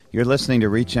You're listening to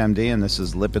ReachMD, and this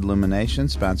is Lipid Lumination,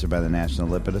 sponsored by the National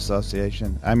Lipid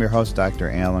Association. I'm your host,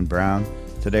 Dr. Alan Brown.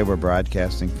 Today we're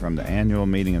broadcasting from the annual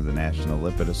meeting of the National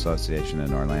Lipid Association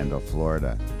in Orlando,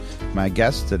 Florida. My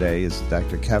guest today is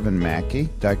Dr. Kevin Mackey.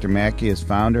 Dr. Mackey is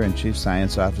founder and chief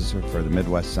science officer for the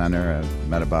Midwest Center of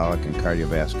Metabolic and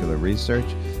Cardiovascular Research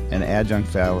and adjunct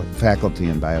faculty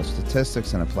in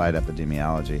biostatistics and applied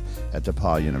epidemiology at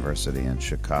DePaul University in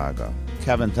Chicago.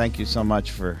 Kevin, thank you so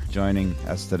much for joining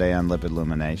us today on Lipid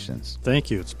Luminations. Thank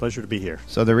you. It's a pleasure to be here.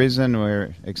 So the reason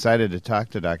we're excited to talk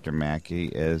to Dr. Mackey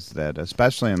is that,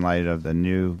 especially in light of the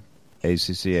new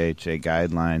ACC/AHA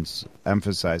guidelines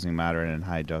emphasizing moderate and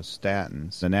high-dose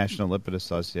statins, the National Lipid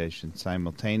Association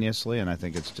simultaneously, and I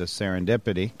think it's just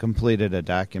serendipity, completed a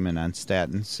document on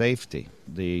statin safety.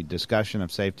 The discussion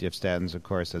of safety of statins, of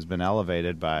course, has been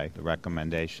elevated by the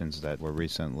recommendations that were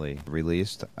recently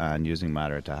released on using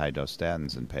moderate to high-dose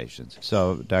statins in patients.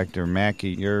 So, Dr. Mackey,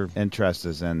 your interest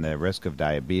is in the risk of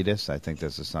diabetes. I think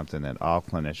this is something that all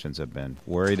clinicians have been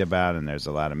worried about, and there's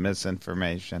a lot of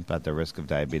misinformation about the risk of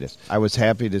diabetes. I was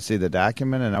happy to see the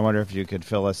document, and I wonder if you could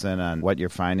fill us in on what your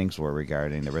findings were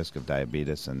regarding the risk of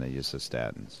diabetes and the use of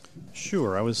statins.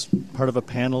 Sure. I was part of a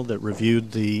panel that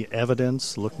reviewed the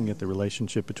evidence looking at the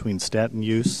relationship between statin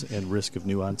use and risk of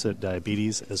new-onset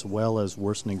diabetes, as well as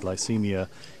worsening glycemia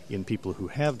in people who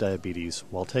have diabetes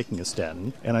while taking a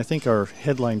statin. And I think our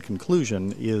headline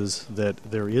conclusion is that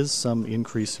there is some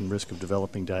increase in risk of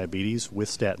developing diabetes with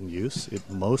statin use. It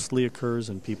mostly occurs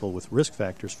in people with risk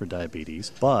factors for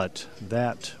diabetes, but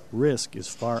that risk is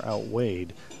far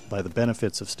outweighed by the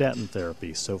benefits of statin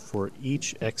therapy. So for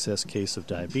each excess case of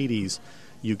diabetes,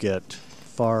 you get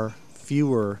far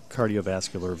fewer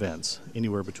cardiovascular events,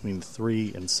 anywhere between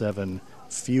 3 and 7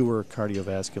 fewer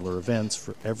cardiovascular events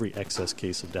for every excess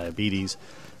case of diabetes.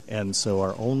 And so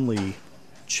our only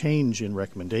change in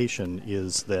recommendation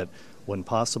is that when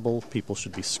possible, people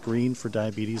should be screened for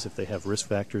diabetes if they have risk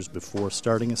factors before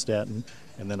starting a statin,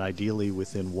 and then ideally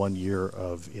within 1 year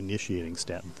of initiating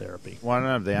statin therapy. One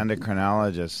of the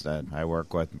endocrinologists that I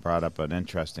work with brought up an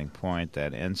interesting point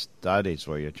that in studies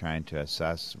where you're trying to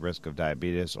assess risk of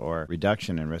diabetes or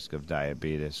reduction in risk of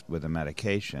diabetes with a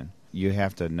medication, you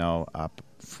have to know up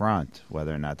front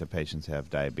whether or not the patients have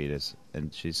diabetes.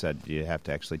 And she said you have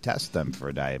to actually test them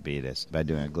for diabetes by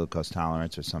doing a glucose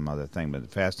tolerance or some other thing. But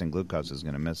fasting glucose is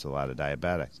going to miss a lot of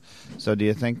diabetics. So do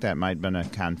you think that might have been a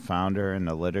confounder in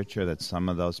the literature, that some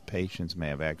of those patients may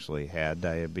have actually had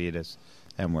diabetes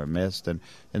and were missed? And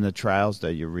in the trials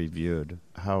that you reviewed,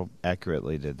 how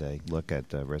accurately did they look at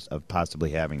the risk of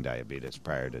possibly having diabetes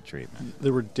prior to treatment?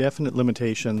 There were definite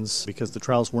limitations because the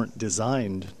trials weren't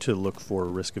designed to look for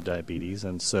risk of diabetes,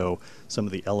 and so some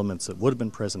of the elements that would have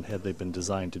been present had they been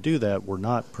designed to do that were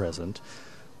not present.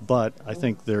 But I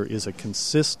think there is a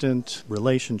consistent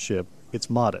relationship. It's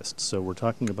modest, so we're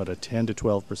talking about a 10 to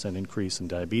 12% increase in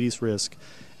diabetes risk.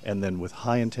 And then with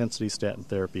high-intensity statin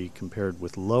therapy compared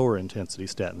with lower-intensity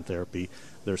statin therapy,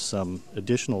 there's some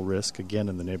additional risk, again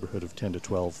in the neighborhood of 10 to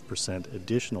 12%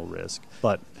 additional risk.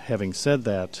 But having said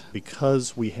that,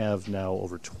 because we have now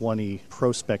over 20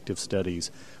 prospective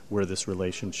studies where this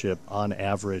relationship on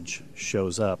average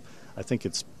shows up, I think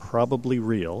it's probably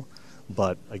real.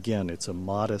 But again, it's a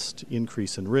modest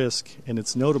increase in risk, and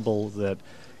it's notable that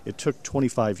it took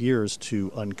 25 years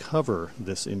to uncover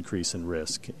this increase in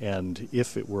risk, and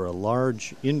if it were a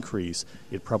large increase,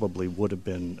 it probably would have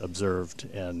been observed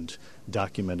and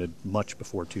documented much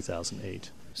before 2008.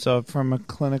 So from a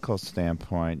clinical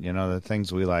standpoint, the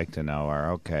things we like to know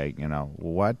are,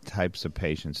 what types of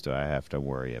patients do I have to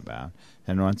worry about?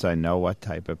 And once I know what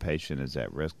type of patient is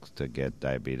at risk to get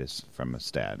diabetes from a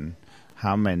statin,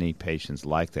 how many patients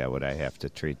like that would I have to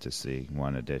treat to see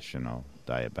one additional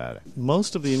diabetic?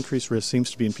 Most of the increased risk seems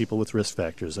to be in people with risk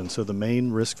factors, and so the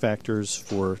main risk factors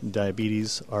for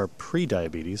diabetes are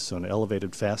pre-diabetes, so an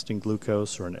elevated fasting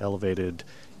glucose or an elevated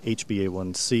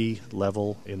HbA1c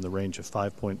level in the range of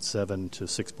 5.7 to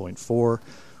 6.4,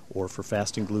 or for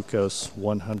fasting glucose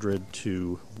 100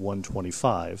 to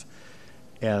 125.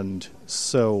 And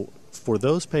so for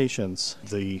those patients,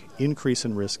 the increase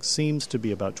in risk seems to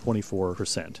be about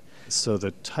 24%. So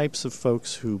the types of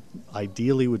folks who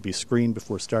ideally would be screened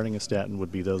before starting a statin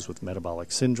would be those with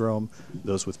metabolic syndrome,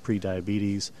 those with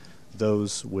prediabetes,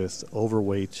 those with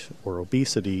overweight or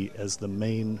obesity as the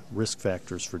main risk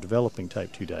factors for developing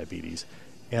type 2 diabetes.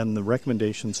 And the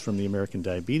recommendations from the American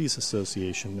Diabetes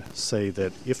Association say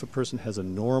that if a person has a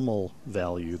normal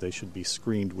value, they should be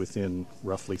screened within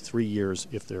roughly 3 years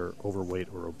if they're overweight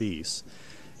or obese.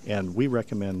 And we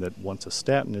recommend that once a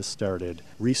statin is started,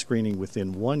 rescreening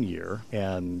within 1 year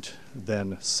and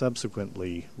then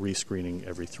subsequently rescreening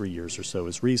every 3 years or so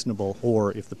is reasonable,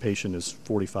 or if the patient is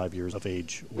 45 years of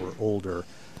age or older,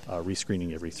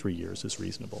 rescreening every 3 years is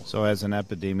reasonable. So as an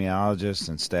epidemiologist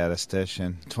and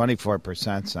statistician,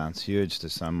 24% sounds huge to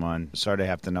someone. Sort of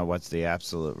have to know what's the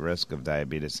absolute risk of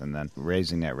diabetes and then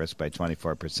raising that risk by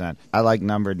 24%. I like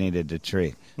number needed to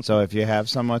treat. So if you have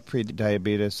someone with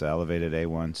prediabetes, elevated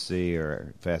A1C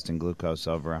or fasting glucose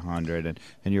over 100,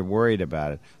 and you're worried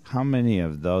about it, how many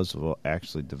of those will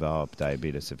actually develop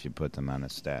diabetes if you put them on a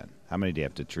statin? How many do you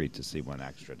have to treat to see one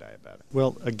extra diabetic?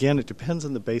 Well, again, it depends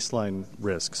on the baseline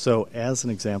risk. So as an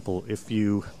example, if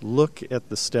you look at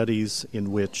the studies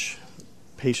in which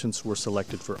patients were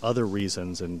selected for other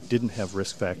reasons and didn't have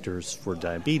risk factors for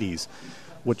diabetes,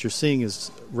 what you're seeing is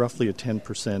roughly a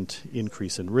 10%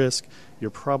 increase in risk. You're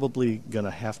probably going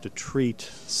to have to treat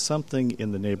something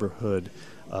in the neighborhood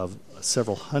of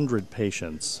several hundred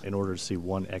patients in order to see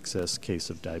one excess case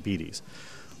of diabetes.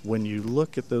 When you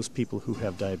look at those people who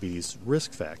have diabetes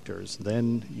risk factors,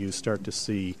 then you start to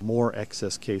see more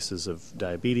excess cases of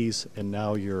diabetes, and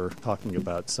now you're talking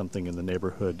about something in the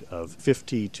neighborhood of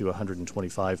 50 to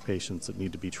 125 patients that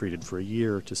need to be treated for a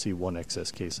year to see one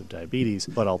excess case of diabetes.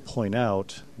 But I'll point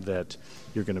out that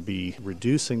you're going to be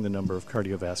reducing the number of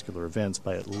cardiovascular events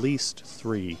by at least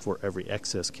 3 for every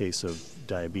excess case of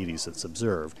diabetes that's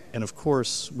observed. And of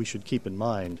course, we should keep in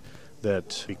mind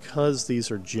that because these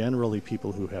are generally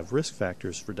people who have risk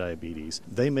factors for diabetes,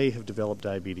 they may have developed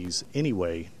diabetes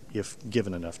anyway if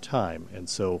given enough time. And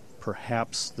so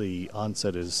perhaps the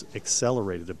onset is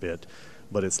accelerated a bit,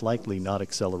 but it's likely not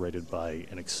accelerated by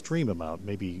an extreme amount,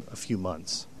 maybe a few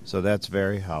months. So that's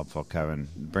very helpful, Kevin.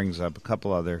 Brings up a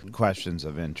couple other questions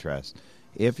of interest.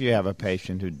 If you have a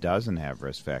patient who doesn't have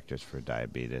risk factors for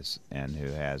diabetes and who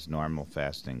has normal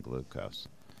fasting glucose,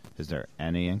 is there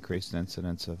any increased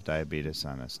incidence of diabetes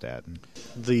on a statin?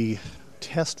 The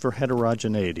test for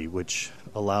heterogeneity, which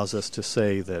allows us to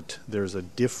say that there's a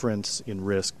difference in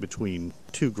risk between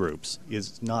two groups,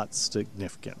 is not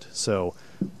significant. So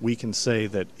we can say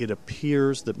that it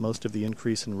appears that most of the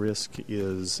increase in risk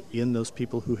is in those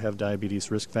people who have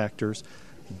diabetes risk factors,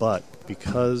 but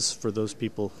because for those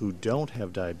people who don't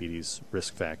have diabetes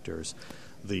risk factors,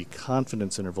 the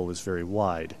confidence interval is very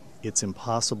wide. It's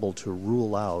impossible to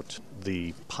rule out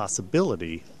the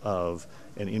possibility of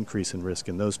an increase in risk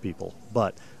in those people.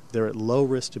 But they're at low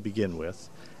risk to begin with.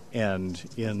 And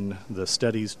in the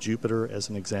studies, Jupiter as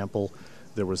an example,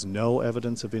 there was no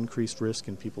evidence of increased risk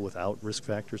in people without risk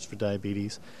factors for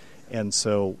diabetes. And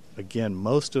so, again,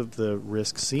 most of the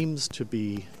risk seems to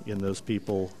be in those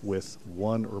people with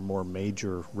one or more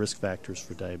major risk factors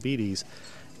for diabetes.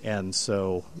 And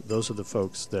so those are the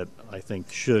folks that I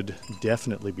think should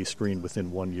definitely be screened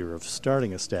within 1 year of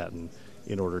starting a statin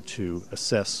in order to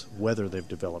assess whether they've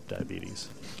developed diabetes.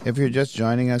 If you're just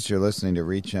joining us, you're listening to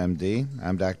ReachMD.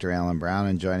 I'm Dr. Alan Brown,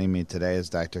 and joining me today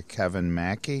is Dr. Kevin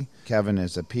Mackey. Kevin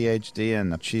is a PhD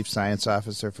and the Chief Science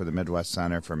Officer for the Midwest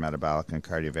Center for Metabolic and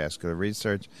Cardiovascular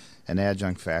Research and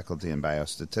adjunct faculty in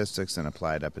biostatistics and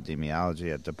applied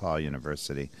epidemiology at DePaul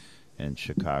University in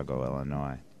Chicago,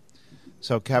 Illinois.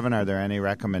 So, Kevin, are there any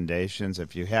recommendations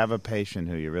if you have a patient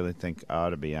who you really think ought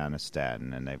to be on a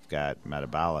statin and they've got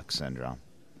metabolic syndrome?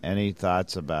 Any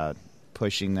thoughts about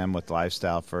pushing them with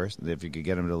lifestyle first? If you could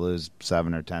get them to lose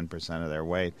 7 or 10% of their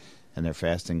weight and their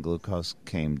fasting glucose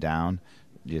came down,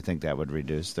 do you think that would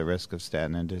reduce the risk of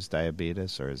statin-induced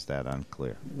diabetes, or is that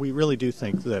unclear? We really do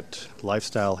think that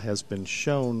lifestyle has been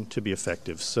shown to be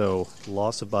effective. So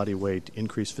loss of body weight,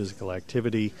 increased physical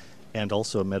activity, and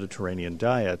also a Mediterranean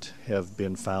diet have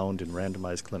been found in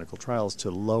randomized clinical trials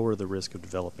to lower the risk of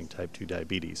developing type 2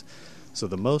 diabetes. So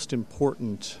the most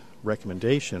important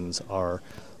recommendations are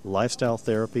lifestyle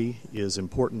therapy is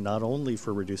important not only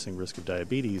for reducing risk of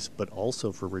diabetes, but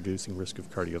also for reducing risk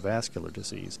of cardiovascular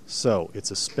disease. So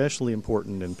it's especially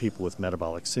important in people with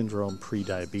metabolic syndrome,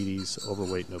 prediabetes,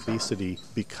 overweight and obesity,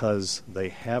 because they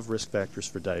have risk factors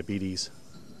for diabetes.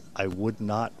 I would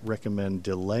not recommend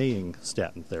delaying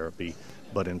statin therapy,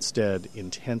 but instead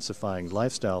intensifying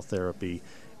lifestyle therapy,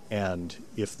 and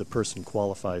if the person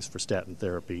qualifies for statin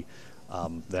therapy,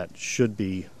 that should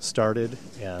be started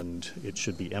and it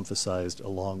should be emphasized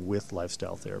along with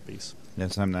lifestyle therapies.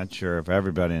 Yes, I'm not sure if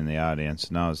everybody in the audience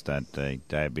knows that the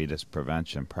Diabetes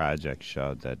Prevention Project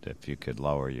showed that if you could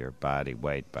lower your body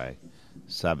weight by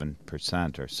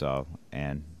 7% or so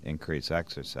and increase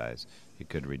exercise, you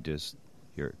could reduce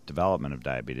your development of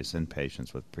diabetes in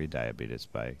patients with prediabetes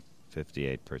by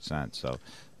 58%. So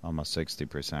almost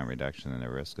 60% reduction in the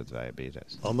risk of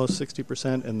diabetes. Almost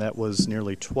 60%, and that was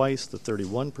nearly twice the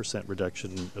 31%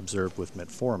 reduction observed with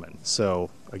metformin.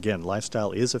 So, again,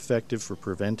 lifestyle is effective for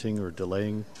preventing or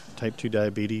delaying type 2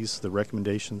 diabetes. The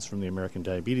recommendations from the American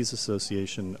Diabetes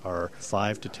Association are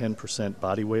 5 to 10%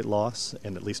 body weight loss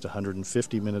and at least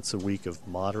 150 minutes a week of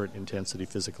moderate intensity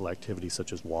physical activity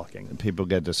such as walking. People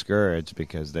get discouraged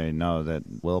because they know that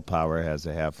willpower has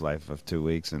a half-life of 2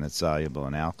 weeks and it's soluble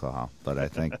in alcohol. But I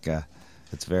think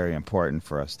it's very important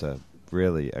for us to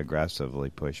really aggressively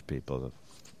push people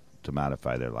to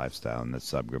modify their lifestyle in this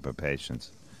subgroup of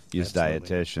patients. Use Absolutely.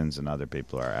 Dietitians and other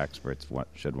people who are experts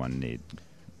should one need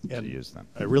to use them.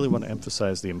 I really want to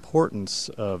emphasize the importance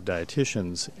of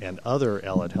dietitians and other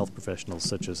allied health professionals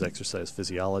such as exercise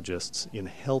physiologists in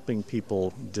helping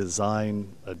people design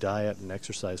a diet and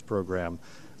exercise program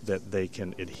that they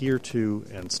can adhere to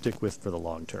and stick with for the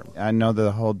long term. I know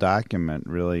the whole document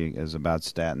really is about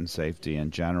statin safety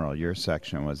in general. Your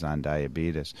section was on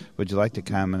diabetes. Would you like to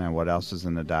comment on what else is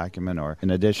in the document, or in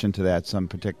addition to that, some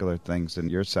particular things in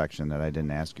your section that I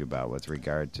didn't ask you about with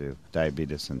regard to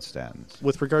diabetes and statins?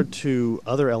 With regard to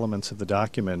other elements of the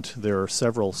document, there are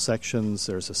several sections.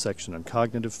 There's a section on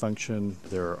cognitive function.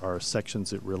 There are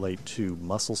sections that relate to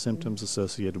muscle symptoms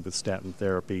associated with statin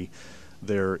therapy.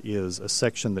 There is a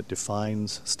section that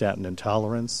defines statin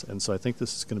intolerance, and so I think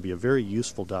this is going to be a very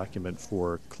useful document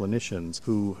for clinicians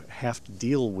who have to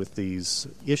deal with these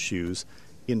issues,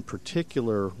 in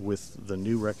particular with the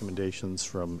new recommendations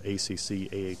from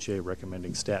ACC, AHA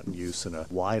recommending statin use in a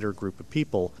wider group of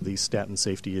people. These statin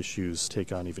safety issues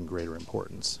take on even greater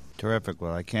importance. Terrific.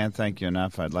 Well, I can't thank you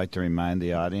enough. I'd like to remind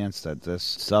the audience that this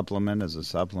supplement is a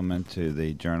supplement to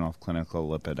the Journal of Clinical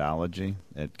Lipidology.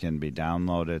 It can be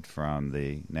downloaded from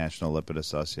the National Lipid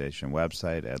Association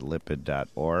website at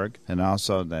lipid.org. And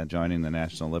also that joining the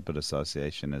National Lipid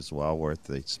Association is well worth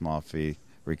the small fee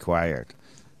required.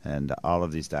 And all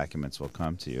of these documents will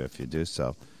come to you if you do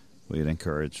so. We'd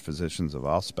encourage physicians of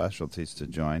all specialties to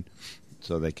join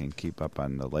so they can keep up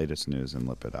on the latest news in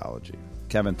lipidology.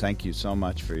 Kevin, thank you so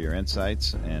much for your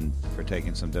insights and for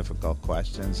taking some difficult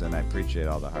questions, and I appreciate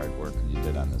all the hard work you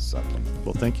did on this supplement.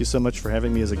 Well, thank you so much for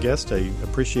having me as a guest. I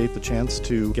appreciate the chance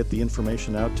to get the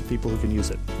information out to people who can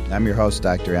use it. I'm your host,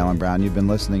 Dr. Alan Brown. You've been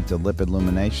listening to Lipid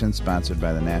Illumination, sponsored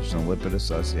by the National Lipid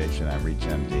Association on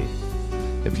ReachMD.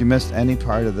 If you missed any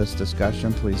part of this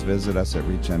discussion, please visit us at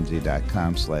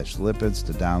reachmd.com/lipids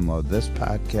to download this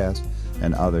podcast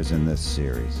and others in this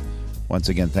series. Once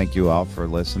again, thank you all for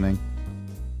listening.